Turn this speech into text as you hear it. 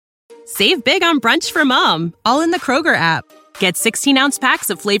Save big on brunch for mom, all in the Kroger app. Get 16-ounce packs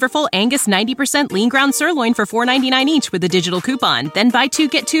of flavorful Angus 90% lean ground sirloin for $4.99 each with a digital coupon. Then buy 2,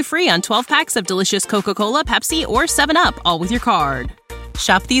 get 2 free on 12 packs of delicious Coca-Cola, Pepsi, or 7-Up, all with your card.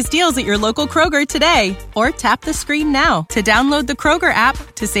 Shop these deals at your local Kroger today, or tap the screen now to download the Kroger app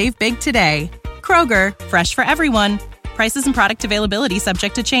to save big today. Kroger, fresh for everyone. Prices and product availability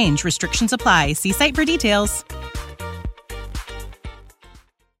subject to change. Restrictions apply. See site for details.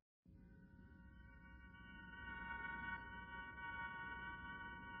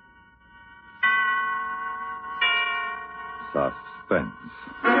 Suspense.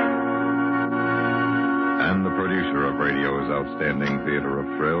 And the producer of radio's outstanding theater of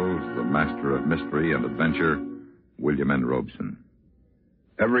thrills, the master of mystery and adventure, William N. Robeson.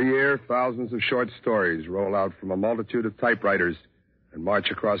 Every year, thousands of short stories roll out from a multitude of typewriters and march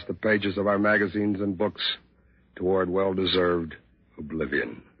across the pages of our magazines and books toward well-deserved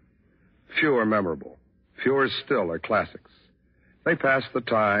oblivion. Few are memorable. Fewer still are classics. They pass the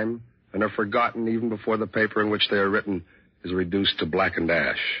time and are forgotten even before the paper in which they are written is reduced to blackened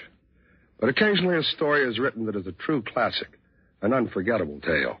ash. But occasionally a story is written that is a true classic, an unforgettable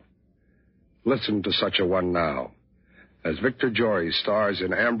tale. Listen to such a one now, as Victor Jory stars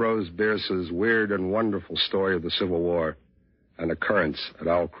in Ambrose Bierce's weird and wonderful story of the Civil War, An Occurrence at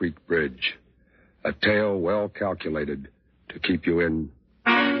Owl Creek Bridge, a tale well calculated to keep you in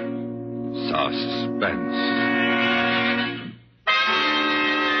suspense.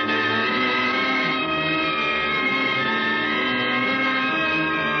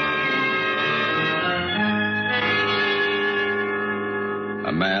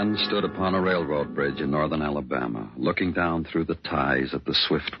 A man stood upon a railroad bridge in northern Alabama, looking down through the ties at the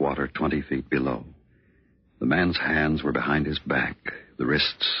swift water 20 feet below. The man's hands were behind his back, the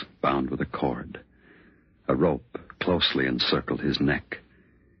wrists bound with a cord. A rope closely encircled his neck.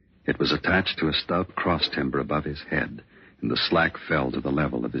 It was attached to a stout cross timber above his head, and the slack fell to the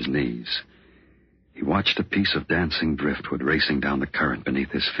level of his knees. He watched a piece of dancing driftwood racing down the current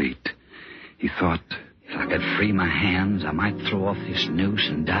beneath his feet. He thought, if I could free my hands, I might throw off this noose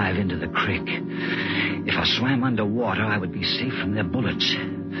and dive into the creek. If I swam underwater, I would be safe from their bullets.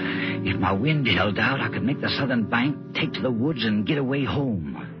 If my wind held out, I could make the southern bank, take to the woods, and get away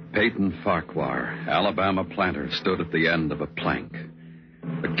home. Peyton Farquhar, Alabama planter, stood at the end of a plank.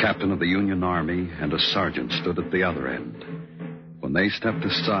 The captain of the Union Army and a sergeant stood at the other end. When they stepped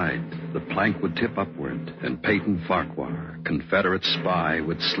aside, the plank would tip upward, and Peyton Farquhar, Confederate spy,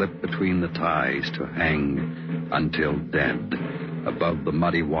 would slip between the ties to hang until dead above the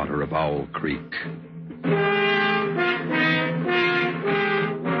muddy water of Owl Creek.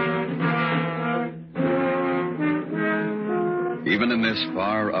 Even in this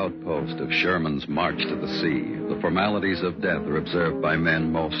far outpost of Sherman's march to the sea, the formalities of death are observed by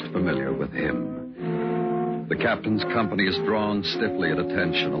men most familiar with him. The captain's company is drawn stiffly at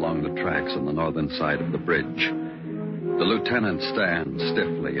attention along the tracks on the northern side of the bridge. The lieutenant stands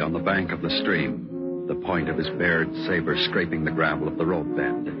stiffly on the bank of the stream, the point of his bared saber scraping the gravel of the road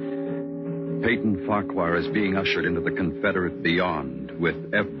bed. Peyton Farquhar is being ushered into the Confederate beyond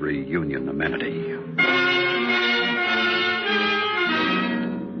with every Union amenity.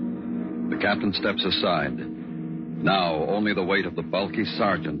 The captain steps aside. Now, only the weight of the bulky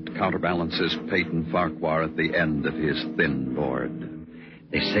sergeant counterbalances Peyton Farquhar at the end of his thin board.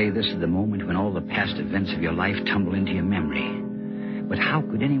 They say this is the moment when all the past events of your life tumble into your memory. But how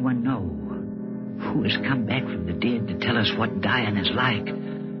could anyone know? Who has come back from the dead to tell us what dying is like?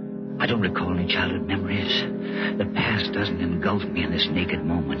 I don't recall any childhood memories. The past doesn't engulf me in this naked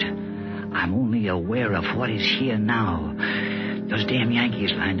moment. I'm only aware of what is here now. Those damn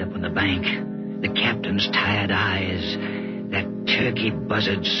Yankees lined up on the bank. The captain's tired eyes. That turkey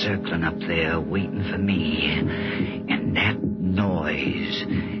buzzard circling up there waiting for me. And that noise.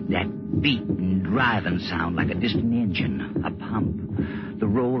 That beating, driving sound like a distant engine. A pump. The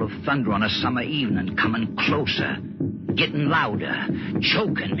roll of thunder on a summer evening coming closer. Getting louder.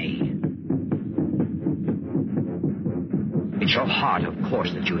 Choking me. It's your heart, of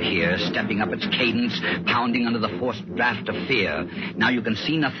course, that you hear, stepping up its cadence, pounding under the forced draft of fear. Now you can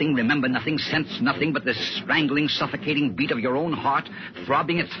see nothing, remember nothing, sense nothing but the strangling, suffocating beat of your own heart,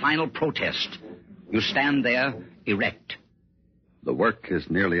 throbbing its final protest. You stand there, erect. The work is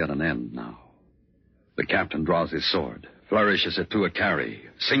nearly at an end now. The captain draws his sword, flourishes it to a carry,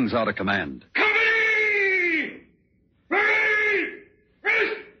 sings out a command. Company! Ready!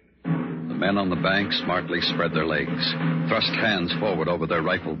 Ready! The men on the bank smartly spread their legs, thrust hands forward over their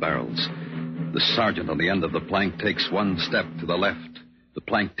rifle barrels. The sergeant on the end of the plank takes one step to the left. The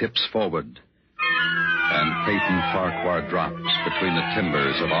plank tips forward. and Peyton Farquhar drops between the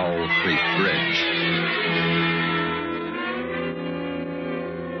timbers of Owl Creek Bridge.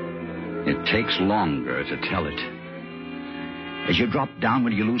 It takes longer to tell it. As you drop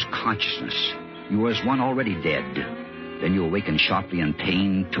downward, you lose consciousness. You are as one already dead. Then you awaken sharply in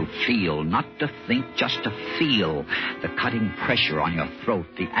pain to feel, not to think, just to feel the cutting pressure on your throat,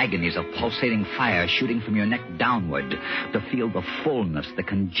 the agonies of pulsating fire shooting from your neck downward, to feel the fullness, the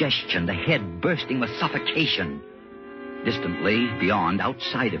congestion, the head bursting with suffocation. Distantly, beyond,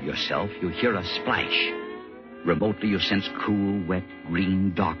 outside of yourself, you hear a splash. Remotely, you sense cool, wet,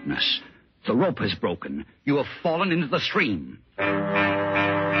 green darkness. The rope has broken. You have fallen into the stream.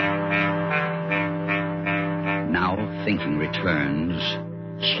 Now thinking returns,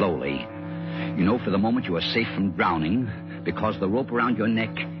 slowly. You know for the moment you are safe from drowning because the rope around your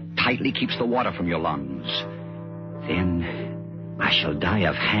neck tightly keeps the water from your lungs. Then I shall die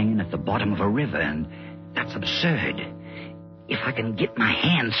of hanging at the bottom of a river, and that's absurd. If I can get my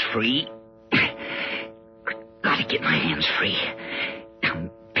hands free... Gotta get my hands free. Come,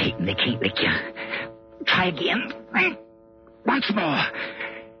 Peyton, they can't lick you. Try again. Once more.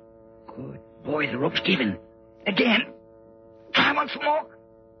 Good boy, the rope's given. Again. Try once more.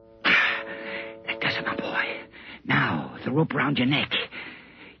 That does it, my boy. Now, the rope around your neck.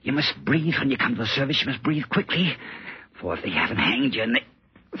 You must breathe when you come to the surface. You must breathe quickly. For if they haven't hanged you and they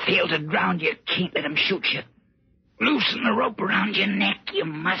fail to drown you, can't let them shoot you. Loosen the rope around your neck. You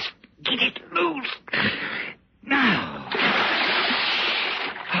must get it loose. Now.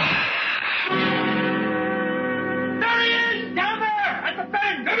 There he is! Down there! At the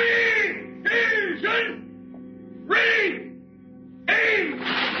bend!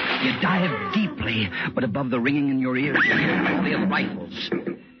 You dive deeply, but above the ringing in your ears, you hear the volley of rifles.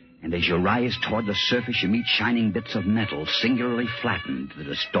 And as you rise toward the surface, you meet shining bits of metal, singularly flattened, the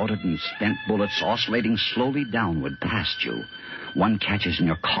distorted and spent bullets oscillating slowly downward past you. One catches in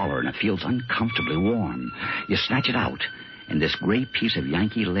your collar, and it feels uncomfortably warm. You snatch it out, and this gray piece of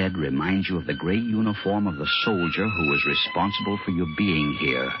Yankee lead reminds you of the gray uniform of the soldier who was responsible for your being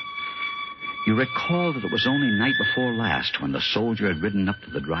here. You recall that it was only night before last when the soldier had ridden up to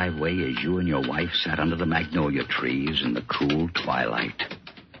the driveway as you and your wife sat under the magnolia trees in the cool twilight.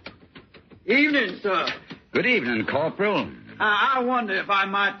 Evening, sir. Good evening, Corporal. I wonder if I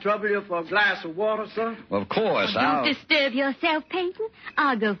might trouble you for a glass of water, sir? Well, of course, Don't disturb yourself, Peyton.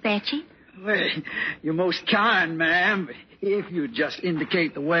 I'll go fetch him. Well, you're most kind, ma'am. If you just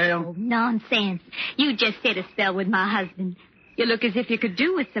indicate the way. Oh, nonsense. You just said a spell with my husband. You look as if you could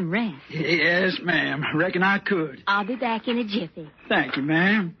do with some rest. Yes, ma'am. Reckon I could. I'll be back in a jiffy. Thank you,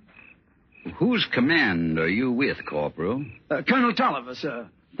 ma'am. Whose command are you with, Corporal? Colonel Tolliver, sir.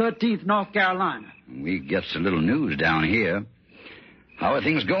 13th North Carolina. We get a little news down here. How are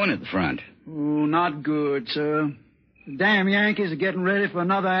things going at the front? Oh, not good, sir. The damn Yankees are getting ready for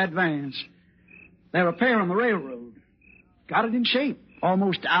another advance. They're repairing the railroad. Got it in shape,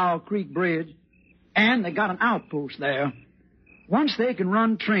 almost to Owl Creek Bridge. And they got an outpost there. Once they can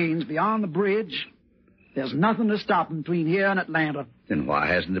run trains beyond the bridge, there's nothing to stop them between here and Atlanta. Then why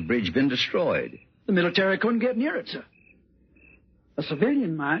hasn't the bridge been destroyed? The military couldn't get near it, sir. A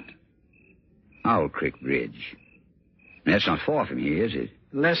civilian might. Owl Creek Bridge. That's not far from here, is it?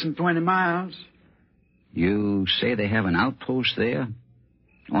 Less than 20 miles. You say they have an outpost there?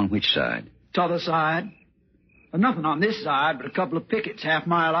 On which side? T'other side. Nothing on this side but a couple of pickets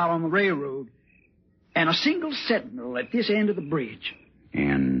half-mile out on the railroad. And a single sentinel at this end of the bridge.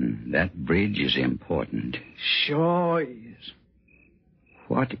 And that bridge is important. Sure is.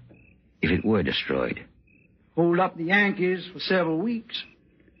 What if it were destroyed? Hold up the Yankees for several weeks.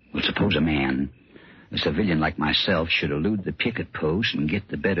 Well, suppose a man, a civilian like myself, should elude the picket post and get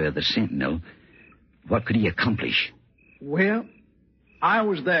the better of the sentinel. What could he accomplish? Well, I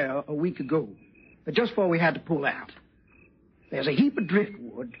was there a week ago, just before we had to pull out. There's a heap of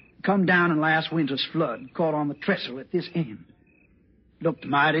driftwood come down in last winter's flood, caught on the trestle at this end. Looked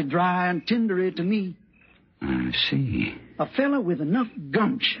mighty dry and tindery to me. I see. A fellow with enough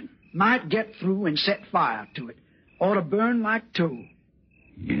gumption might get through and set fire to it, or to burn like tow.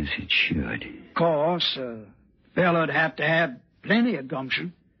 Yes, it should. Of course, a fellow'd have to have plenty of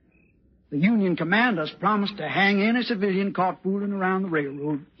gumption. The Union commanders promised to hang any civilian caught fooling around the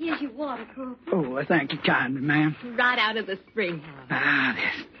railroad. Here's your water, Corporal. Oh, thank you kindly, ma'am. Right out of the spring house. Ah,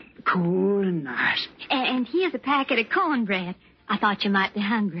 that's cool and nice. And here's a packet of cornbread. I thought you might be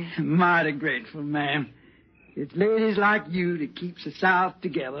hungry. Mighty grateful, ma'am. It's ladies like you that keeps the South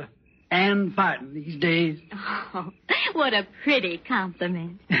together and fighting these days. Oh, what a pretty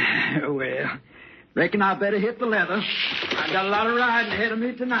compliment. Well, Reckon I better hit the leather. I got a lot of riding ahead of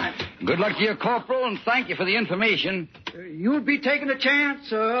me tonight. Good luck to you, Corporal, and thank you for the information. You'd be taking a chance,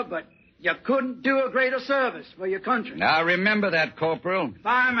 sir, but you couldn't do a greater service for your country. Now, remember that, Corporal.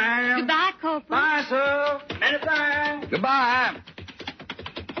 Bye, ma'am. Goodbye, Corporal. Bye, sir. Many thanks. Goodbye.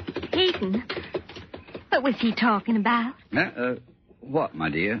 Peyton, what was he talking about? What, my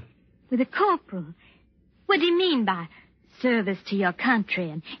dear? With a corporal. What do you mean by service to your country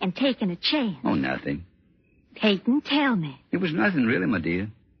and taking a chance? Oh, nothing. Peyton, tell me. It was nothing, really, my dear.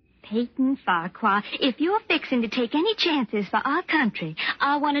 Peyton Farquhar, if you're fixing to take any chances for our country,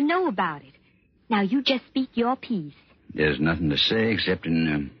 I want to know about it. Now, you just speak your piece. There's nothing to say except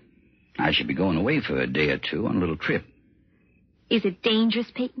I should be going away for a day or two on a little trip. Is it dangerous,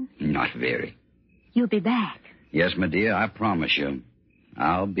 Peyton? Not very. You'll be back. Yes, my dear, I promise you.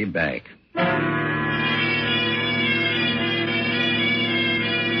 I'll be back.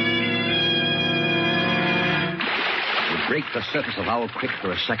 Break the surface of Owl Creek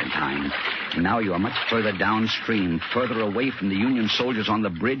for a second time. And now you are much further downstream, further away from the Union soldiers on the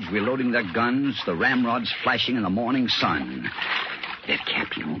bridge, reloading their guns, the ramrods flashing in the morning sun. That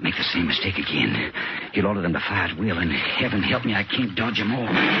captain won't make the same mistake again. He'll order them to fire at will, and heaven help me, I can't dodge them all.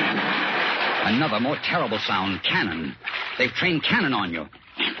 Another, more terrible sound, cannon. They've trained cannon on you.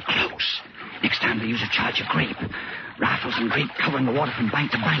 And close. Next time they use a charge of grape. Rifles and grape covering the water from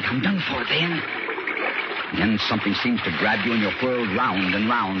bank to bank. I'm done for then. Then something seems to grab you and you're whirled round and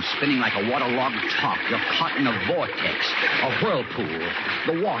round, spinning like a waterlogged top. You're caught in a vortex, a whirlpool.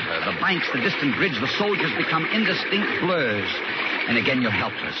 The water, the banks, the distant bridge, the soldiers become indistinct blurs. And again you're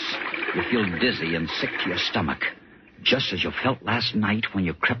helpless. You feel dizzy and sick to your stomach. Just as you felt last night when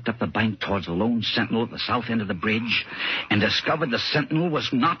you crept up the bank towards the lone sentinel at the south end of the bridge and discovered the sentinel was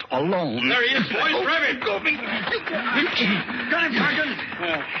not alone. There he is, boys. Grab him. Got him, Sergeant.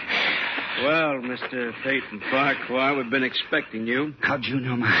 Well, Mr. Peyton Farquhar, we've been expecting you. How'd you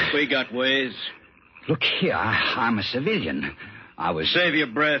know my... We got ways. Look here, I'm a civilian. I was... Save your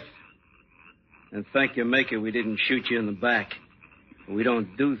breath. And thank your maker we didn't shoot you in the back. We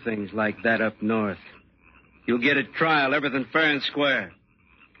don't do things like that up north. You'll get a trial, everything fair and square.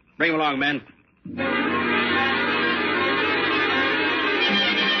 Bring him along, men.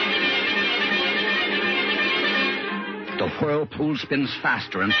 The whirlpool spins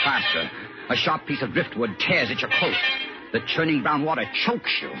faster and faster. A sharp piece of driftwood tears at your coat. The churning brown water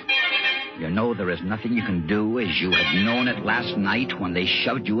chokes you. You know there is nothing you can do as you had known it last night when they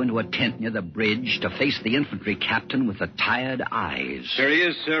shoved you into a tent near the bridge to face the infantry captain with the tired eyes. There he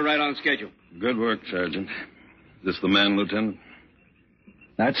is, sir, right on schedule. Good work, Sergeant. Is this the man, Lieutenant?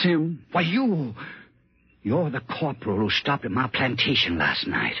 That's him. Why, you're the corporal who stopped at my plantation last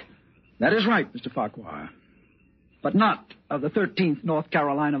night. That is right, Mr. Farquhar. But not of the 13th North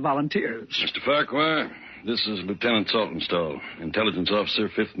Carolina Volunteers. Mr. Farquhar, this is Lieutenant Saltonstall, intelligence officer,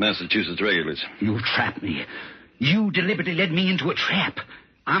 5th Massachusetts Regulars. You trapped me. You deliberately led me into a trap.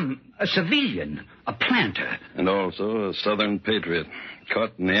 I'm a civilian, a planter. And also a Southern patriot,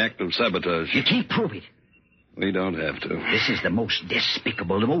 caught in the act of sabotage. You can't prove it. We don't have to. This is the most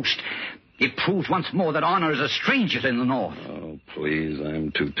despicable, the most... It proves once more that honor is a stranger in the North. Oh, please,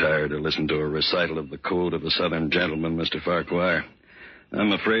 I'm too tired to listen to a recital of the code of a Southern gentleman, Mr. Farquhar.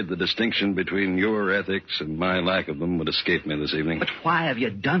 I'm afraid the distinction between your ethics and my lack of them would escape me this evening. But why have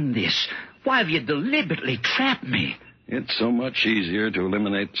you done this? Why have you deliberately trapped me? It's so much easier to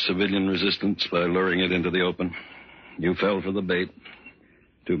eliminate civilian resistance by luring it into the open. You fell for the bait.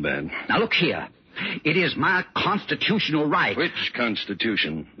 Too bad. Now, look here. It is my constitutional right. Which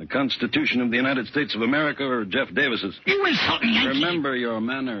Constitution? The Constitution of the United States of America or Jeff Davis's? You insult me, Yankee. Remember your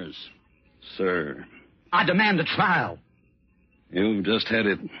manners, sir. I demand a trial. You've just had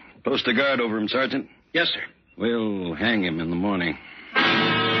it. Post a guard over him, Sergeant. Yes, sir. We'll hang him in the morning.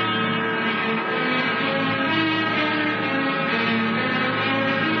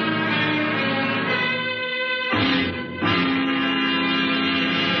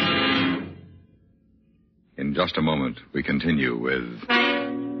 In just a moment, we continue with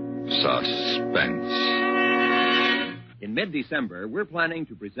Suspense. In mid-December, we're planning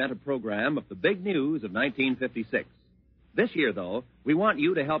to present a program of the big news of 1956. This year, though, we want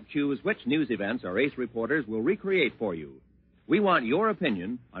you to help choose which news events our ace reporters will recreate for you. We want your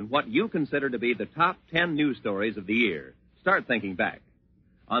opinion on what you consider to be the top 10 news stories of the year. Start thinking back.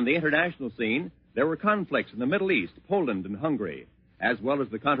 On the international scene, there were conflicts in the Middle East, Poland, and Hungary, as well as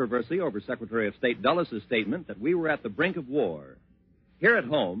the controversy over Secretary of State Dulles' statement that we were at the brink of war. Here at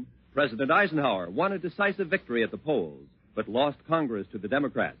home, President Eisenhower won a decisive victory at the polls, but lost Congress to the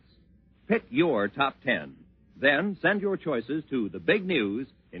Democrats. Pick your top 10. Then send your choices to The Big News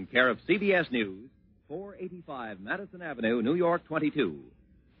in care of CBS News, 485 Madison Avenue, New York 22.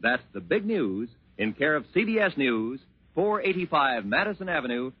 That's the big news in care of CBS News, 485 Madison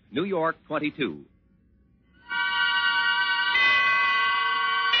Avenue, New York 22.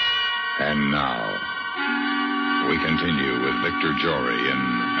 And now, we continue with Victor Jory in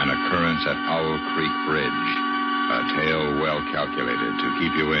An Occurrence at Owl Creek Bridge, a tale well calculated to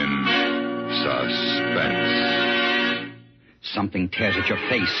keep you in suspense. Something tears at your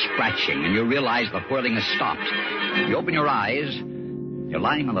face, scratching, and you realize the whirling has stopped. You open your eyes. You're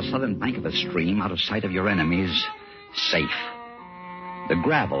lying on the southern bank of a stream, out of sight of your enemies, safe. The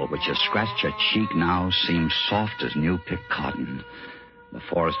gravel which has scratched your cheek now seems soft as new-picked cotton. The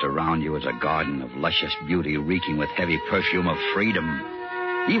forest around you is a garden of luscious beauty, reeking with heavy perfume of freedom.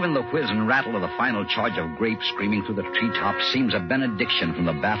 Even the whiz and rattle of the final charge of grapes screaming through the treetops seems a benediction from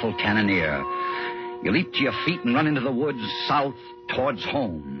the baffled cannoneer. You leap to your feet and run into the woods south towards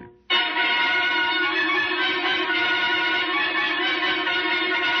home.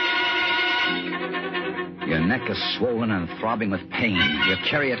 Your neck is swollen and throbbing with pain. You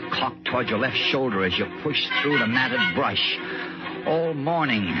carry it cocked toward your left shoulder as you push through the matted brush. All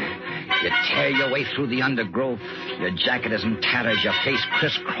morning, you tear your way through the undergrowth. Your jacket is in tatters, your face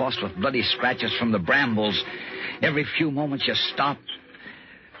crisscrossed with bloody scratches from the brambles. Every few moments you stop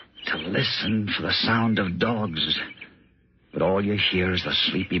to listen for the sound of dogs. But all you hear is the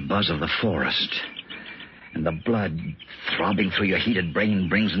sleepy buzz of the forest. And the blood throbbing through your heated brain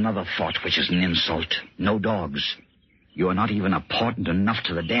brings another thought, which is an insult. No dogs. You are not even important enough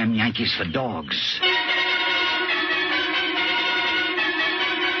to the damn Yankees for dogs.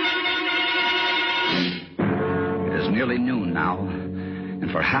 It is nearly noon now, and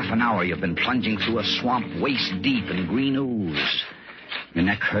for half an hour you've been plunging through a swamp waist deep in green ooze. Your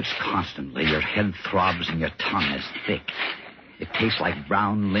neck hurts constantly, your head throbs, and your tongue is thick. It tastes like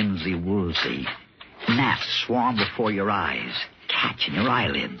brown linsey woolsey. Gnats swarm before your eyes, catch in your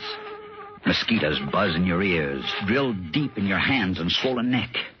eyelids. Mosquitoes buzz in your ears, drill deep in your hands and swollen neck.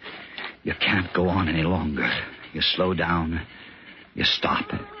 You can't go on any longer. You slow down. You stop.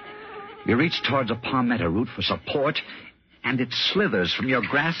 You reach towards a palmetto root for support, and it slithers from your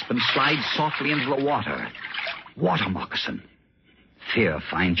grasp and slides softly into the water. Water moccasin. Fear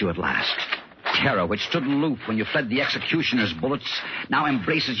finds you at last. Terror, which stood aloof when you fled the executioner's bullets, now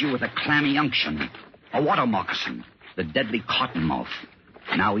embraces you with a clammy unction. A water moccasin, the deadly cottonmouth.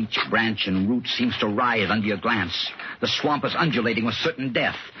 Now each branch and root seems to writhe under your glance. The swamp is undulating with certain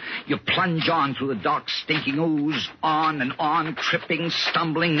death. You plunge on through the dark, stinking ooze, on and on, tripping,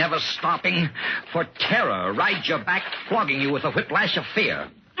 stumbling, never stopping. For terror rides your back, flogging you with a whiplash of fear.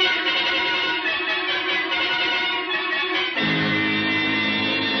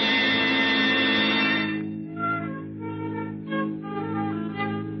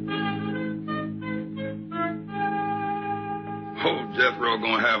 Jethro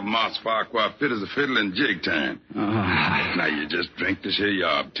gonna have Moss Farquhar fit as a fiddle in jig time. Now you just drink this here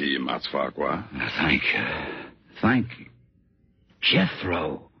yarb tea, Moss Farquhar. Thank you. Thank you.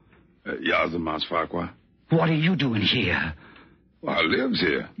 Jethro. Yaza, Moss Farquhar. What are you doing here? Well, I lives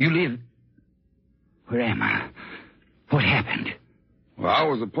here. You live... Where am I? What happened? Well, I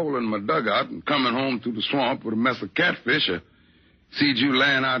was a-poling my dugout and coming home through the swamp with a mess of catfish. I seed you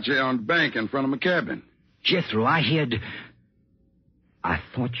laying out there on the bank in front of my cabin. Jethro, I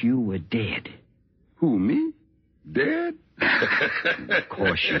thought you were dead. Who, me? Dead? Of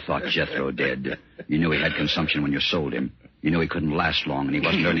course you thought Jethro dead. You knew he had consumption when you sold him. You knew he couldn't last long, and he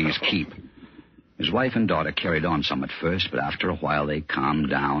wasn't earning his keep. His wife and daughter carried on some at first, but after a while they calmed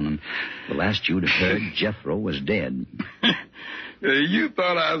down, and the last you'd heard, Jethro was dead. You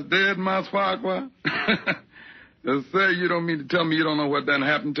thought I was dead, Moss Farquhar? Say, you don't mean to tell me you don't know what done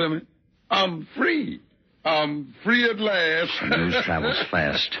happened to me? I'm free. I'm free at last. News travels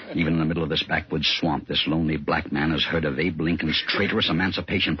fast. Even in the middle of this backwoods swamp, this lonely black man has heard of Abe Lincoln's traitorous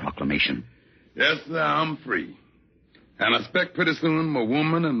Emancipation Proclamation. Yes, sir, I'm free. And I expect pretty soon my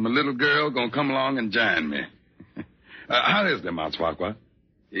woman and my little girl gonna come along and join me. How is they, Moss Farquhar?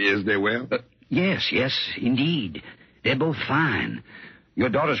 Is they well? Yes, indeed. They're both fine. Your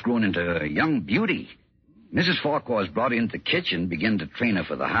daughter's grown into a young beauty. Mrs. Farquhar's brought her into the kitchen and began to train her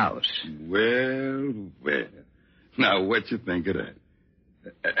for the house. Well. Now, what you think of that?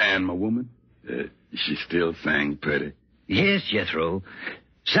 And my woman? She still sang pretty? Yes, Jethro.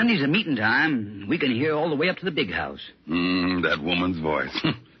 Sunday's a meeting time. We can hear all the way up to the big house. That woman's voice.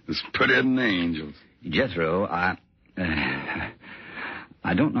 It's prettier than angels. Jethro, I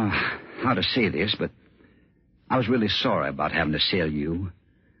don't know how to say this, but I was really sorry about having to sell you.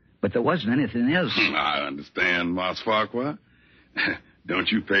 But there wasn't anything else. I understand, Moss Farquhar. Don't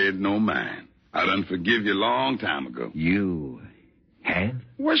you pay it no mind. I done forgive you a long time ago. You have?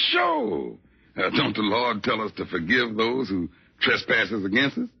 Well, sure. Don't the Lord tell us to forgive those who trespass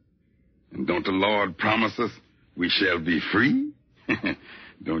against us? And don't the Lord promise us we shall be free?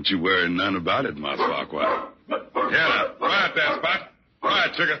 Don't you worry none about it, Mas Farquhar. Yeah, quiet there, Spot.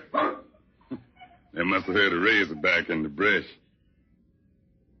 Quiet, sugar. They must have heard a razorback in the brush.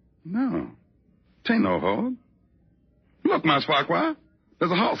 No, t'ain't no hog. Look, Mas Farquhar,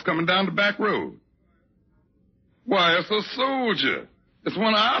 there's a horse coming down the back road. Why, it's a soldier. It's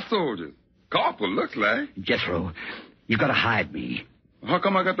one of our soldiers. Corporal, looks like. Jethro, you've got to hide me. How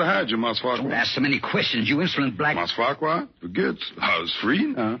come I got to hide you, Mas Farquhar? Don't ask so many questions, you insolent black... Mas Farquhar, forget. I was free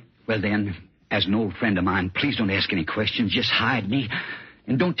now. Well, then, as an old friend of mine, please don't ask any questions. Just hide me.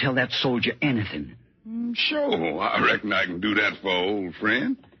 And don't tell that soldier anything. Sure. I reckon I can do that for an old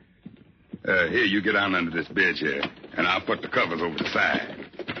friend. Here, you get down under this bed here, and I'll put the covers over the side.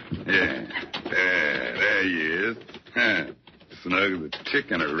 Yeah. There he is. Snug as a chick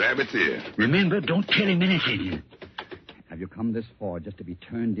in a rabbit's ear. Remember, don't tell him anything. Have you come this far just to be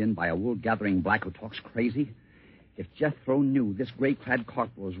turned in by a wool-gathering black who talks crazy? If Jethro knew this gray-clad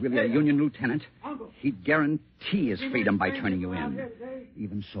corporal was really a Union lieutenant, he'd guarantee his freedom by turning you in.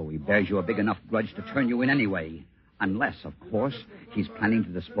 Even so, he bears you a big enough grudge to turn you in anyway. Unless, of course, he's planning to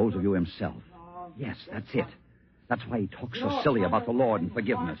dispose of you himself. Yes, that's it. That's why he talks so silly about the Lord and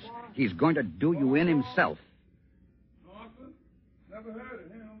forgiveness. He's going to do you in himself. Norton, never heard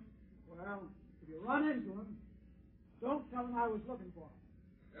of him. Well, if you run into him, don't tell him I was looking for him.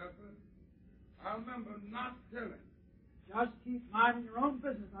 Yes, sir. I remember not telling. Just keep minding your own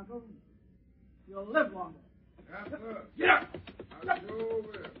business, Uncle. You'll live longer. Yes, sir. Get up! I sure will.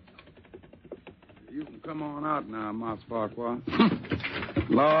 You can come on out now, Mas Farquhar.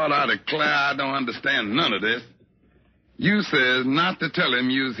 Lord, I declare I don't understand none of this. You says not to tell him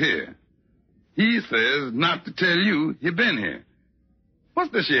you's here. He says not to tell you you been here.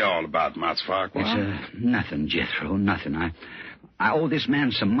 What's this here all about, Mas Farquhar? It's nothing, Jethro, nothing. I owe this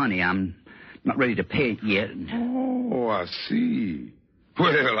man some money. I'm not ready to pay it yet. Oh, I see.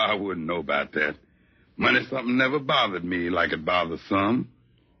 Well, I wouldn't know about that. Money's something never bothered me like it bothers some.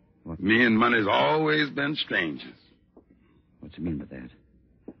 What? Me and money's always been strangers. What's he mean by that?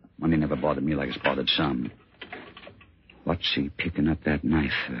 Money never bothered me like it's bothered some. What's he picking up that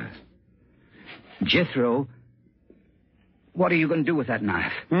knife for? Jethro, what are you going to do with that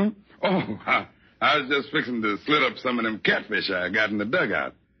knife? Oh, I was just fixing to slit up some of them catfish I got in the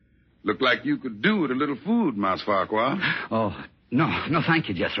dugout. Looked like you could do with a little food, Mas Farquhar. Oh, no, thank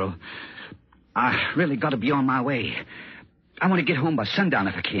you, Jethro. I really got to be on my way. I want to get home by sundown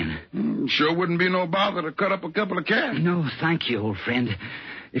if I can. Sure wouldn't be no bother to cut up a couple of calves. No, thank you, old friend.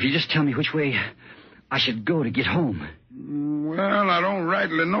 If you just tell me which way I should go to get home. Well, I don't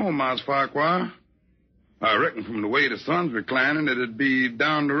rightly know, Mas Farquhar. I reckon from the way the sun's reclining, it'd be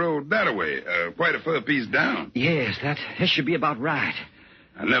down the road that way, quite a fur piece down. Yes, that should be about right.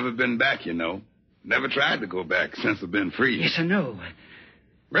 I've never been back, you know. Never tried to go back since I've been free. Yes, I know.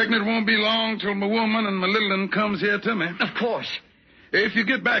 Reckon it won't be long till my woman and my little one comes here to me. Of course. If you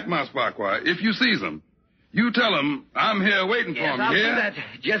get back, Mas Farquhar, if you sees them, you tell them I'm here waiting for them. I'll do that,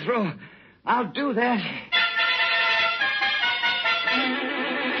 Jethro. I'll do that.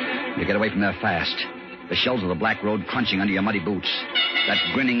 You get away from there fast. The shells of the black road crunching under your muddy boots. That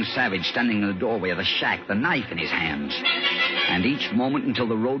grinning savage standing in the doorway of the shack, the knife in his hands. And each moment until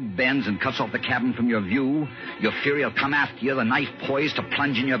the road bends and cuts off the cabin from your view, your fury will come after you, the knife poised to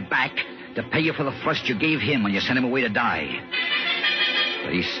plunge in your back, to pay you for the thrust you gave him when you sent him away to die.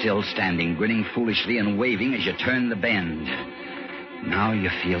 But he's still standing, grinning foolishly and waving as you turn the bend. Now you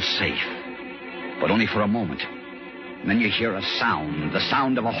feel safe. But only for a moment. And then you hear a sound, the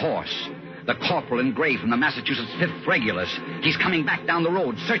sound of a horse. The corporal in gray from the Massachusetts 5th Regulars. He's coming back down the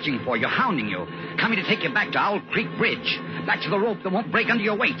road, searching for you, hounding you, coming to take you back to Owl Creek Bridge, back to the rope that won't break under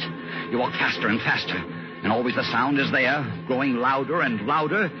your weight. You walk faster and faster, and always the sound is there, growing louder and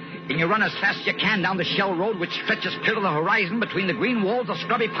louder, and you run as fast as you can down the shell road which stretches clear to the horizon between the green walls of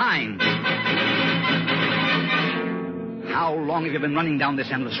scrubby pine. How long have you been running down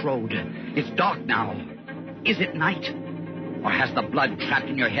this endless road? It's dark now. Is it night? Or has the blood trapped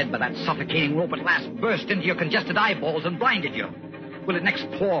in your head by that suffocating rope at last burst into your congested eyeballs and blinded you? Will it next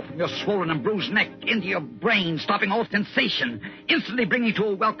pour from your swollen and bruised neck into your brain, stopping all sensation, instantly bringing to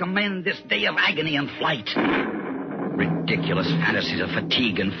a welcome end this day of agony and flight? Ridiculous fantasies of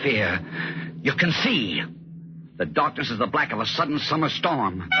fatigue and fear. You can see. The darkness is the black of a sudden summer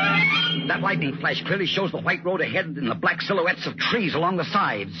storm. That lightning flash clearly shows the white road ahead and the black silhouettes of trees along the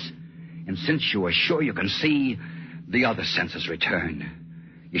sides. And since you are sure you can see, the other senses return.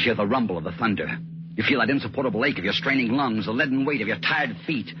 You hear the rumble of the thunder. You feel that insupportable ache of your straining lungs, the leaden weight of your tired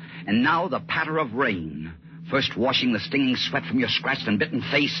feet. And now the patter of rain. First washing the stinging sweat from your scratched and bitten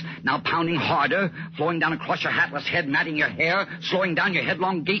face, now pounding harder, flowing down across your hatless head, matting your hair, slowing down your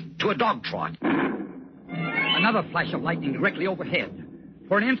headlong gait to a dog trot. Another flash of lightning directly overhead.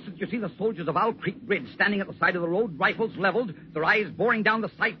 For an instant, you see the soldiers of Owl Creek Bridge standing at the side of the road, rifles leveled, their eyes boring down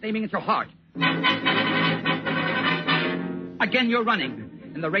the sight, aiming at your heart. Again, you're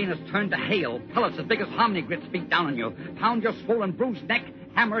running, and the rain has turned to hail. Pellets as big as hominy grits beat down on you, pound your swollen, bruised neck,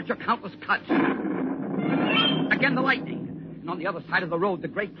 hammer at your countless cuts. Again, the lightning. And on the other side of the road, the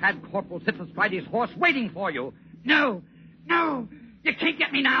gray-clad corporal sits astride his horse, waiting for you. No! No! You can't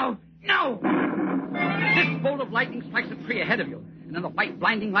get me now! No! This bolt of lightning strikes a tree ahead of you. And in the white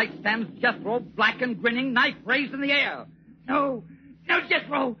blinding light stands Jethro, black and grinning, knife raised in the air. No! No,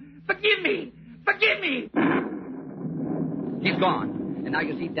 Jethro! Forgive me! Forgive me! He's gone. And now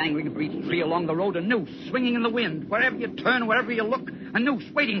you see dangling from each tree along the road a noose swinging in the wind. Wherever you turn, wherever you look, a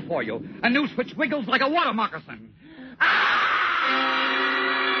noose waiting for you. A noose which wiggles like a water moccasin.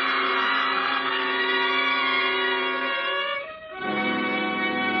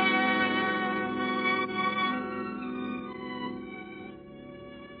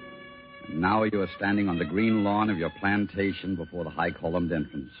 Now you are standing on the green lawn of your plantation before the high-columned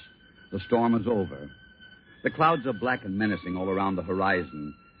entrance. The storm is over. The clouds are black and menacing all around the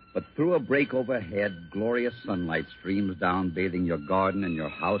horizon, but through a break overhead, glorious sunlight streams down, bathing your garden and your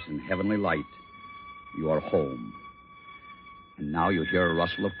house in heavenly light. You are home. And now you hear a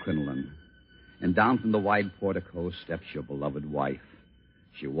rustle of crinoline, and down from the wide portico steps your beloved wife.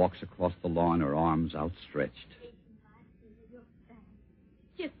 She walks across the lawn, her arms outstretched.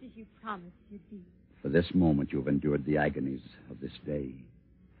 Just as you promised you'd be. For this moment you have endured the agonies of this day.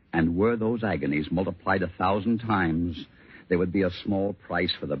 And were those agonies multiplied 1,000 times, there would be a small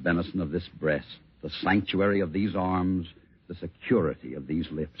price for the benison of this breast, the sanctuary of these arms, the security of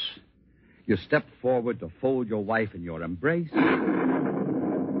these lips. You step forward to fold your wife in your embrace.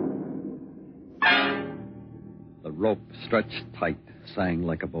 The rope, stretched tight, sang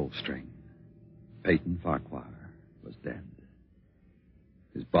like a bowstring. Peyton Farquhar was dead.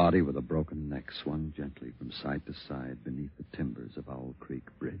 His body with a broken neck swung gently from side to side beneath the timbers of Owl Creek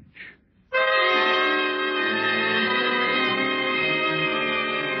Bridge.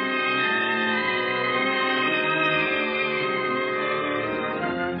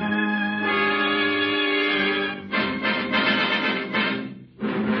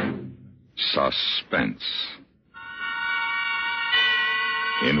 Suspense,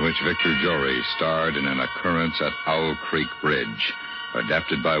 in which Victor Jory starred in An Occurrence at Owl Creek Bridge,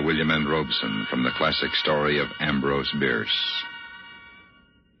 adapted by William N. Robeson from the classic story of Ambrose Bierce.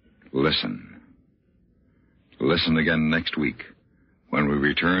 Listen. Listen again next week when we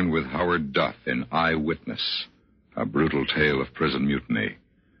return with Howard Duff in Eyewitness, a brutal tale of prison mutiny,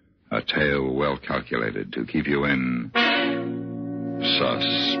 a tale well calculated to keep you in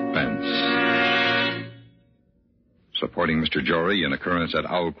suspense. Supporting Mr. Jory in Occurrence at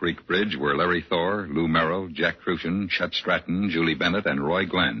Owl Creek Bridge were Larry Thor, Lou Merrill, Jack Crucian, Chet Stratton, Julie Bennett, and Roy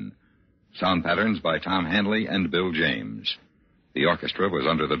Glenn. Sound patterns by Tom Hanley and Bill James. The orchestra was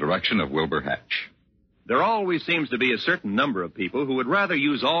under the direction of Wilbur Hatch. There always seems to be a certain number of people who would rather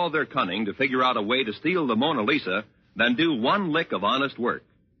use all their cunning to figure out a way to steal the Mona Lisa than do one lick of honest work.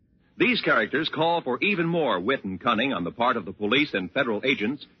 These characters call for even more wit and cunning on the part of the police and federal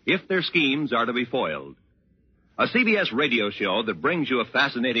agents if their schemes are to be foiled. A CBS radio show that brings you a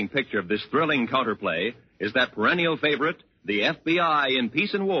fascinating picture of this thrilling counterplay is that perennial favorite, The FBI in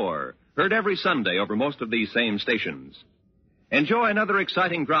Peace and War, heard every Sunday over most of these same stations. Enjoy another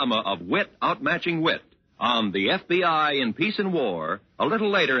exciting drama of wit outmatching wit on The FBI in Peace and War a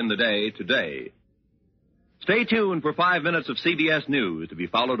little later in the day today. Stay tuned for 5 minutes of CBS News to be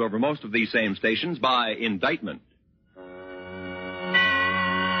followed over most of these same stations by Indictment.